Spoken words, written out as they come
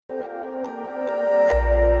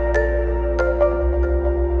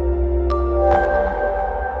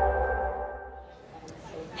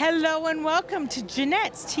Hello and welcome to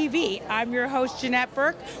Jeanette's TV. I'm your host, Jeanette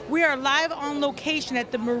Burke. We are live on location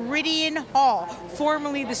at the Meridian Hall,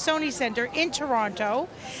 formerly the Sony Center in Toronto,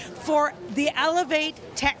 for the Elevate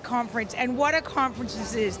Tech Conference. And what a conference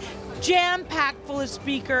this is. Jam-packed full of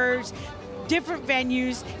speakers, different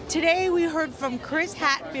venues. Today we heard from Chris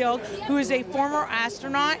Hadfield, who is a former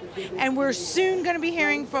astronaut, and we're soon going to be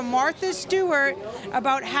hearing from Martha Stewart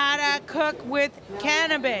about how to cook with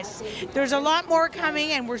cannabis. There's a lot more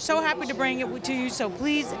coming, and we're so happy to bring it to you, so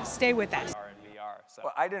please stay with us.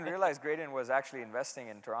 Well, I didn't realize Gradient was actually investing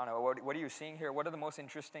in Toronto. What are you seeing here? What are the most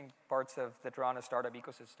interesting parts of the Toronto startup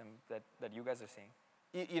ecosystem that you guys are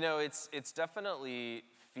seeing? You know, it's definitely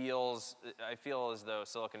I feel as though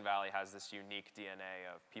Silicon Valley has this unique DNA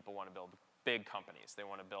of people want to build big companies. They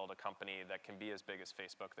want to build a company that can be as big as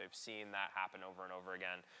Facebook. They've seen that happen over and over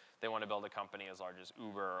again. They want to build a company as large as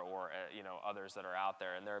Uber or others that are out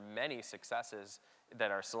there. And there are many successes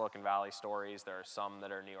that are Silicon Valley stories. There are some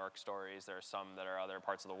that are New York stories. There are some that are other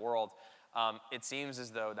parts of the world. It seems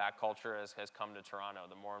as though that culture has come to Toronto.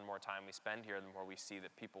 The more and more time we spend here, the more we see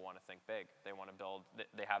that people want to think big. They want to build,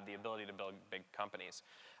 they have the ability to build big companies.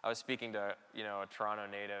 I was speaking to a Toronto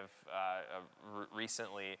native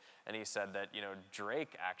recently, and he said that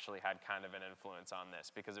Drake actually had kind of an influence on this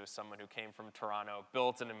because it was someone who came from Toronto,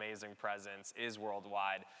 built an amazing presence, is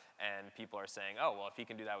worldwide, and people are saying, oh, well, if he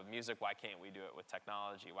can do that with music, why can't we do it with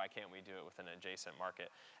technology? Why can't we do it with an adjacent market?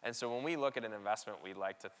 And so when we look at an investment, we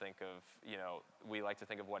like to think of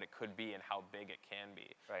what it could be and how big it can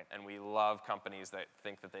be. Right. And we love companies that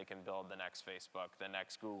think that they can build the next Facebook, the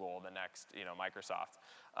next Google, the next Microsoft.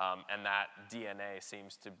 And that DNA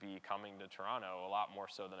seems to be coming to Toronto a lot more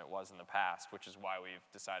so than it was in the past, which is why we've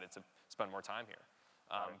decided to spend more time here.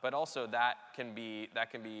 But also that can be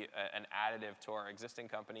an additive to our existing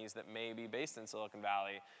companies that may be based in Silicon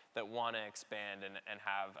Valley that want to expand and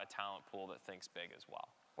have a talent pool that thinks big as well.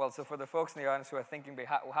 Well, so for the folks in the audience who are thinking big,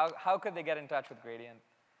 how could they get in touch with Gradient?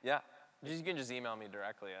 Yeah, you can just email me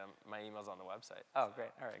directly. My email's on the website. Oh, great.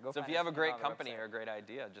 All right, go. So if you have a great company or a great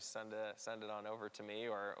idea, just send it on over to me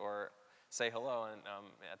or say hello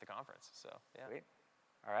at the conference. So yeah. Sweet.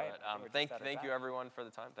 All right. But, thank you everyone for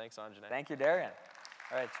the time. Thanks, Anjane. Thank you, Darian.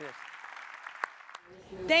 All right, cheers.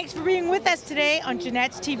 Thanks for being with us today on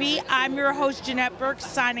Jeanette's TV. I'm your host, Jeanette Burke,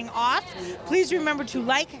 signing off. Please remember to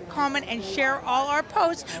like, comment, and share all our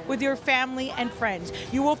posts with your family and friends.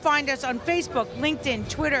 You will find us on Facebook, LinkedIn,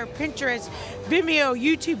 Twitter, Pinterest, Vimeo,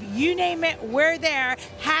 YouTube, you name it, we're there.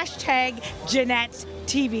 Hashtag Jeanette's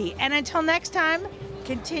TV. And until next time,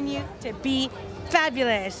 continue to be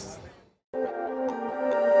fabulous.